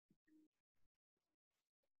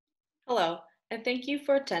Hello, and thank you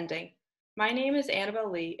for attending. My name is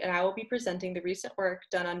Annabelle Lee, and I will be presenting the recent work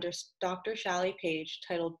done under Dr. Shallee page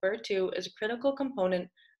titled BIR-2 is a critical component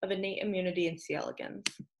of innate immunity in C. elegans.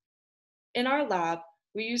 In our lab,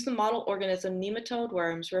 we use the model organism nematode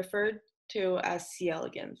worms referred to as C.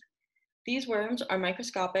 elegans. These worms are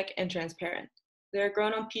microscopic and transparent. They are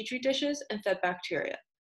grown on petri dishes and fed bacteria.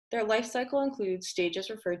 Their life cycle includes stages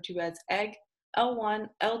referred to as egg, L1,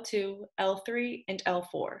 L2, L3, and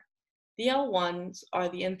L4. The L1s are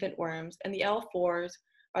the infant worms, and the L4s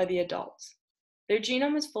are the adults. Their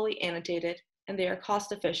genome is fully annotated, and they are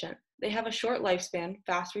cost efficient. They have a short lifespan,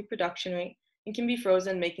 fast reproduction rate, and can be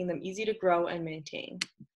frozen, making them easy to grow and maintain.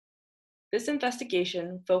 This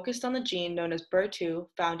investigation focused on the gene known as BIR-2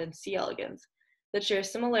 found in C. elegans that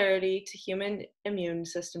shares similarity to human immune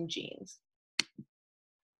system genes.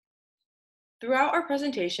 Throughout our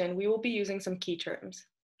presentation, we will be using some key terms.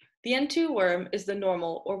 The N2 worm is the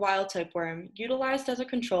normal or wild-type worm utilized as a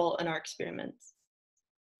control in our experiments.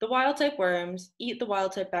 The wild-type worms eat the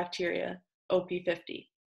wild-type bacteria, OP50.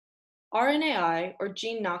 RNAi, or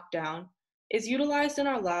gene knockdown, is utilized in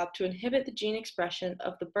our lab to inhibit the gene expression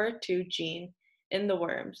of the BIR-2 gene in the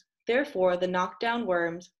worms. Therefore, the knockdown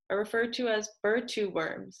worms are referred to as BIR-2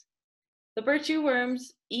 worms. The BIR-2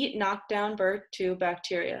 worms eat knockdown BIR-2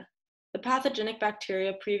 bacteria. The pathogenic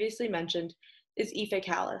bacteria previously mentioned is E.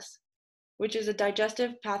 faecalis, which is a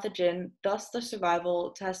digestive pathogen, thus the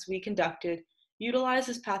survival tests we conducted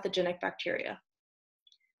utilizes pathogenic bacteria.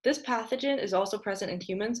 This pathogen is also present in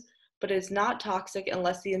humans, but is not toxic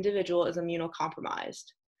unless the individual is immunocompromised.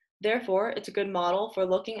 Therefore, it's a good model for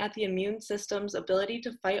looking at the immune system's ability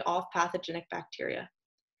to fight off pathogenic bacteria.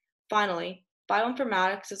 Finally,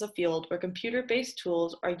 bioinformatics is a field where computer-based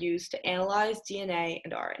tools are used to analyze DNA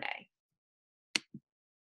and RNA.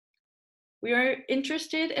 We are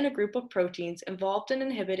interested in a group of proteins involved in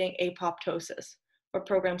inhibiting apoptosis, or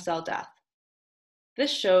programmed cell death.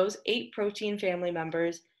 This shows 8 protein family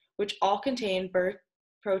members, which all contain BIR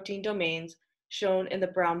protein domains shown in the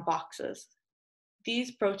brown boxes. These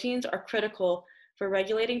proteins are critical for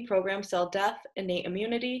regulating programmed cell death, innate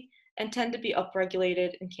immunity, and tend to be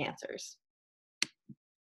upregulated in cancers.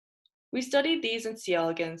 We studied these in C.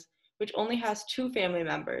 elegans, which only has 2 family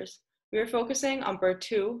members. We are focusing on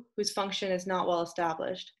BIR-2, whose function is not well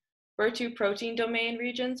established. BIR-2 protein domain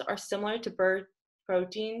regions are similar to BIR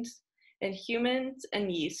proteins in humans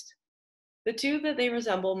and yeast. The 2 that they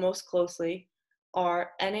resemble most closely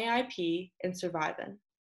are NAIP and survivin.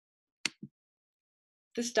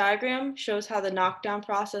 This diagram shows how the knockdown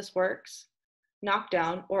process works.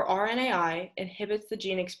 Knockdown, or RNAi, inhibits the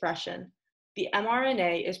gene expression. The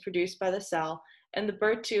mRNA is produced by the cell, and the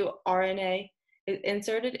BIR-2 RNA is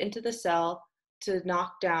inserted into the cell to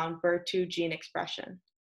knock down BIR-2 gene expression.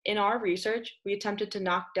 In our research, we attempted to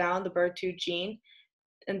knock down the BIR-2 gene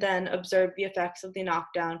and then observe the effects of the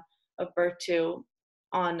knockdown of BIR-2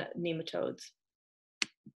 on nematodes.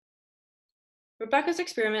 Rebecca's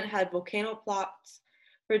experiment had volcano plots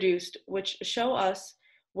produced which show us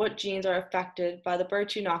what genes are affected by the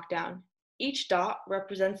BIR-2 knockdown. Each dot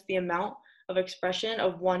represents the amount of expression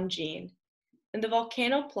of one gene. In the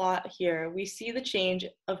volcano plot here, we see the change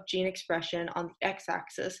of gene expression on the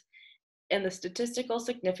x-axis and the statistical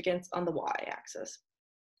significance on the y-axis.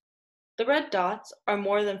 The red dots are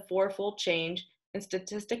more than 4-fold change and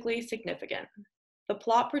statistically significant. The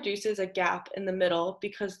plot produces a gap in the middle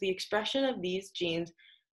because the expression of these genes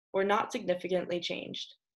were not significantly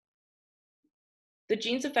changed. The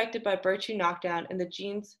genes affected by BIR-2 knockdown and the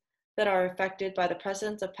genes that are affected by the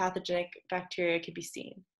presence of pathogenic bacteria can be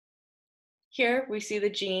seen. Here we see the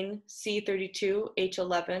gene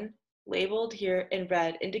C32H11 labeled here in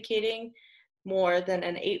red, indicating more than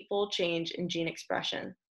an 8-fold change in gene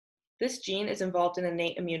expression. This gene is involved in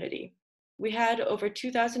innate immunity. We had over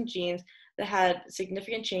 2,000 genes that had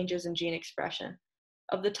significant changes in gene expression.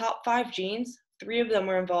 Of the top 5 genes, 3 of them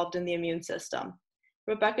were involved in the immune system.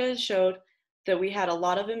 Rebecca showed that we had a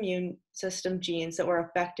lot of immune system genes that were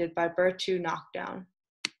affected by BIR-2 knockdown.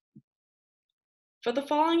 For the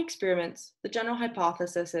following experiments, the general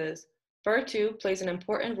hypothesis is BIR-2 plays an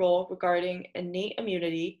important role regarding innate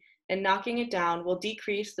immunity, and knocking it down will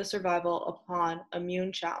decrease the survival upon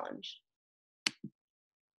immune challenge.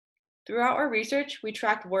 Throughout our research, we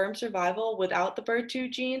tracked worm survival without the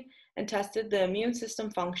BIR-2 gene and tested the immune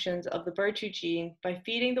system functions of the BIR-2 gene by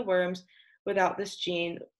feeding the worms without this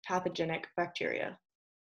gene pathogenic bacteria.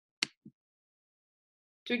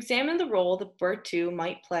 To examine the role that BIR-2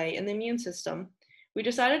 might play in the immune system, we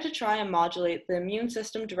decided to try and modulate the immune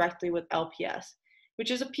system directly with LPS, which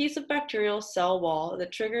is a piece of bacterial cell wall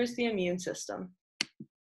that triggers the immune system.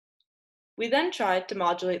 We then tried to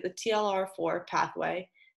modulate the TLR4 pathway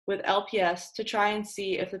with LPS to try and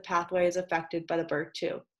see if the pathway is affected by the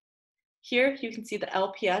BIR-2. Here you can see the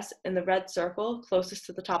LPS in the red circle closest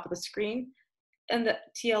to the top of the screen and the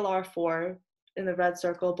TLR4 in the red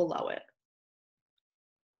circle below it.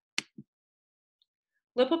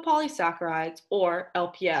 Lipopolysaccharides, or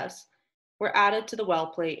LPS, were added to the well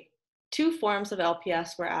plate. Two forms of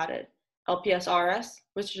LPS were added: LPS-RS,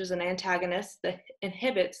 which is an antagonist that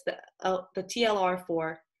inhibits the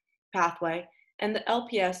TLR4 pathway, and the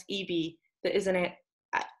LPS-EB that is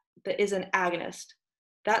an agonist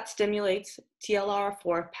that stimulates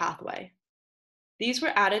TLR4 pathway. These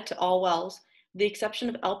were added to all wells, with the exception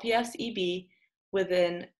of LPS-EB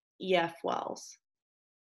within EF wells.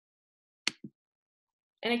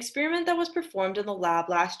 An experiment that was performed in the lab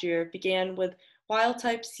last year began with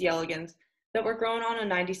wild-type C. elegans that were grown on a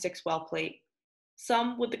 96 well plate,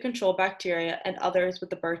 some with the control bacteria and others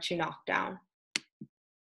with the BIR-2 knockdown.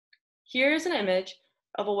 Here is an image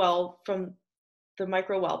of a well from the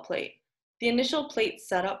micro well plate. The initial plate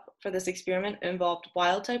setup for this experiment involved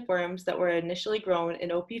wild-type worms that were initially grown in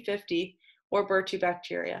OP50 or BIR-2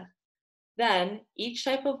 bacteria. Then, each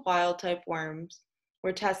type of wild-type worms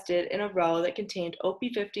were tested in a row that contained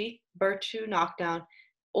OP50, BIR-2 knockdown,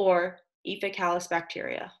 or Elegans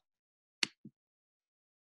bacteria.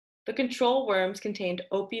 The control worms contained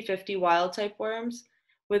OP50 wild-type worms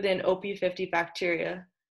within OP50 bacteria,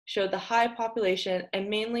 showed the high population and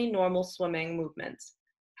mainly normal swimming movements.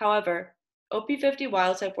 However, OP50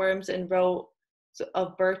 wild-type worms in rows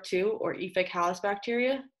of BIR-2 or Elegans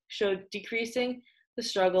bacteria showed decreasing and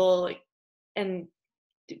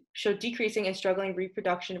struggling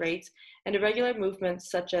reproduction rates and irregular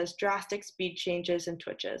movements such as drastic speed changes and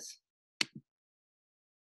twitches.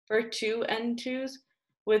 BIR-2 N2s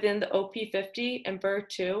within the OP50 and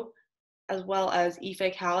BIR-2, as well as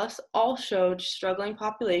Elegans, all showed struggling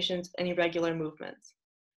populations and irregular movements.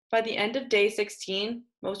 By the end of day 16,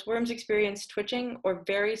 most worms experienced twitching or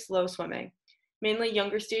very slow swimming. Mainly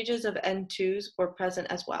younger stages of N2s were present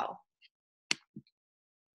as well.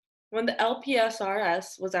 When the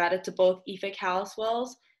LPS-RS was added to both Elegans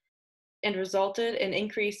wells and resulted in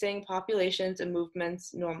increasing populations and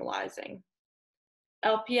movements normalizing.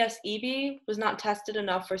 LPS-EB was not tested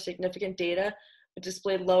enough for significant data, but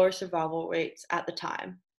displayed lower survival rates at the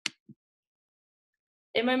time.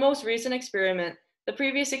 In my most recent experiment, the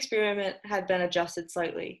previous experiment had been adjusted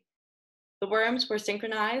slightly. The worms were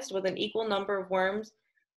synchronized with an equal number of worms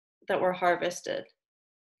that were harvested.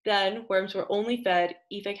 Then, worms were only fed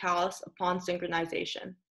Elegans upon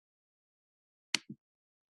synchronization.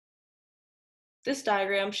 This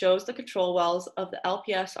diagram shows the control wells of the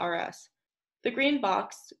LPS-RS. The green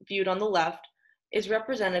box, viewed on the left, is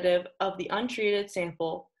representative of the untreated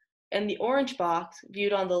sample, and the orange box,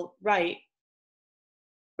 viewed on the right,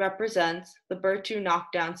 represents the BIR-2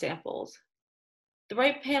 knockdown samples. The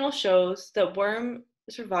right panel shows that worm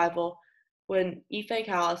survival when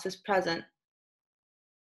Elegans is present.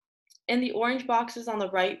 In the orange boxes on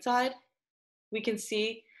the right side, we can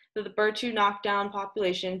see that the BIR-2 knockdown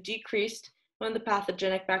population decreased when the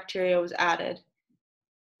pathogenic bacteria was added.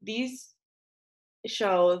 These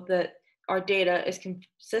show that our data is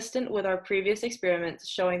consistent with our previous experiments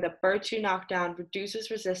showing that BIR-2 knockdown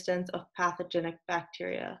reduces resistance of pathogenic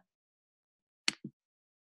bacteria.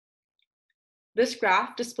 This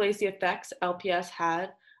graph displays the effects LPS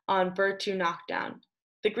had on BIR-2 knockdown.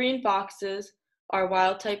 The green boxes are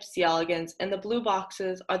wild-type C. elegans, and the blue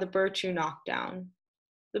boxes are the BIR-2 knockdown.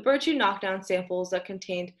 The BIR-2 knockdown samples that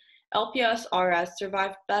contained LPS-RS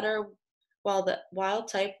survived better, while the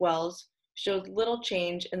wild-type wells showed little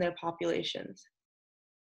change in their populations.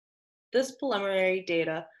 This preliminary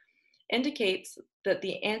data indicates that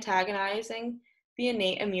the antagonizing the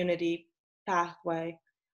innate immunity pathway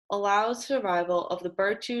allows survival of the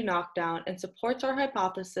BIR-2 knockdown and supports our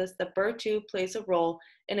hypothesis that BIR-2 plays a role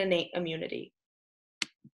in innate immunity.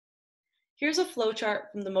 Here's a flowchart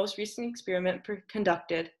from the most recent experiment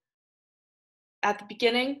conducted. At the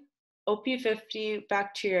beginning, OP50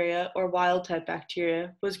 bacteria, or wild-type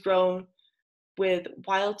bacteria, was grown with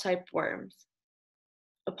wild-type worms.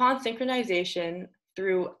 Upon synchronization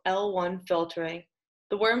through L1 filtering,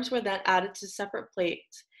 the worms were then added to separate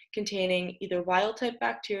plates containing either wild-type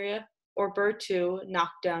bacteria or BIR-2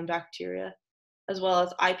 knockdown bacteria, as well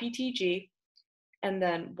as IPTG, and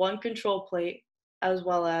then one control plate, as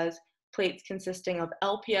well as plates consisting of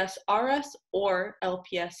LPS-RS or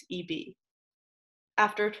LPS-EB.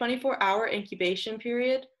 After a 24-hour incubation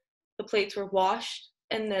period, the plates were washed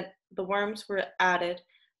and then the worms were added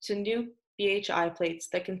to new BHI plates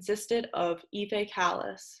that consisted of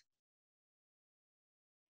Elegans.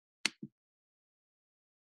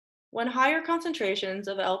 When higher concentrations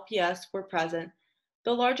of LPS were present,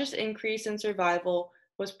 the largest increase in survival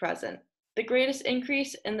was present. The greatest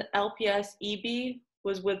increase in the LPS EB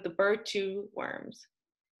was with the BIR-2 worms.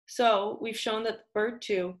 So we've shown that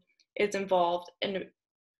BIR-2 is involved in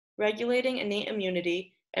regulating innate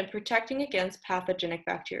immunity and protecting against pathogenic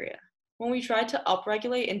bacteria. When we tried to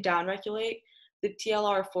upregulate and downregulate the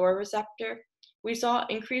TLR4 receptor, we saw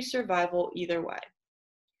increased survival either way.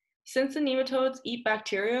 Since the nematodes eat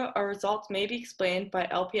bacteria, our results may be explained by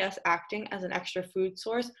LPS acting as an extra food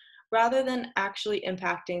source rather than actually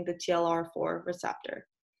impacting the TLR4 receptor.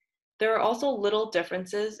 There are also little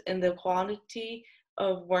differences in the quantity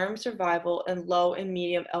of worm survival in low and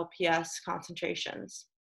medium LPS concentrations.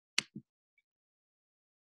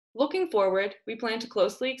 Looking forward, we plan to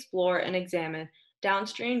closely explore and examine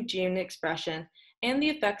downstream gene expression and the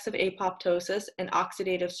effects of apoptosis and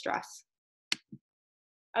oxidative stress.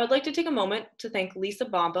 I would like to take a moment to thank Lisa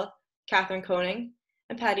Bamba, Catherine Koning,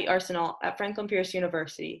 and Patty Arsenal at Franklin Pierce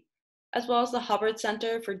University, as well as the Hubbard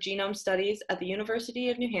Center for Genome Studies at the University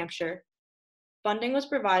of New Hampshire. Funding was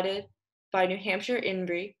provided by New Hampshire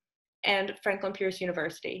INRI and Franklin Pierce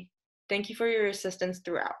University. Thank you for your assistance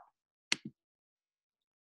throughout.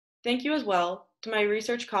 Thank you as well to my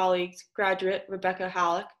research colleagues, graduate Rebecca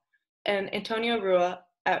Haluch and Antonio Rua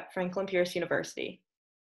at Franklin Pierce University.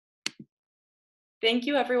 Thank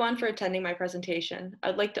you everyone for attending my presentation.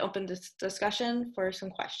 I'd like to open this discussion for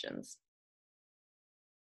some questions.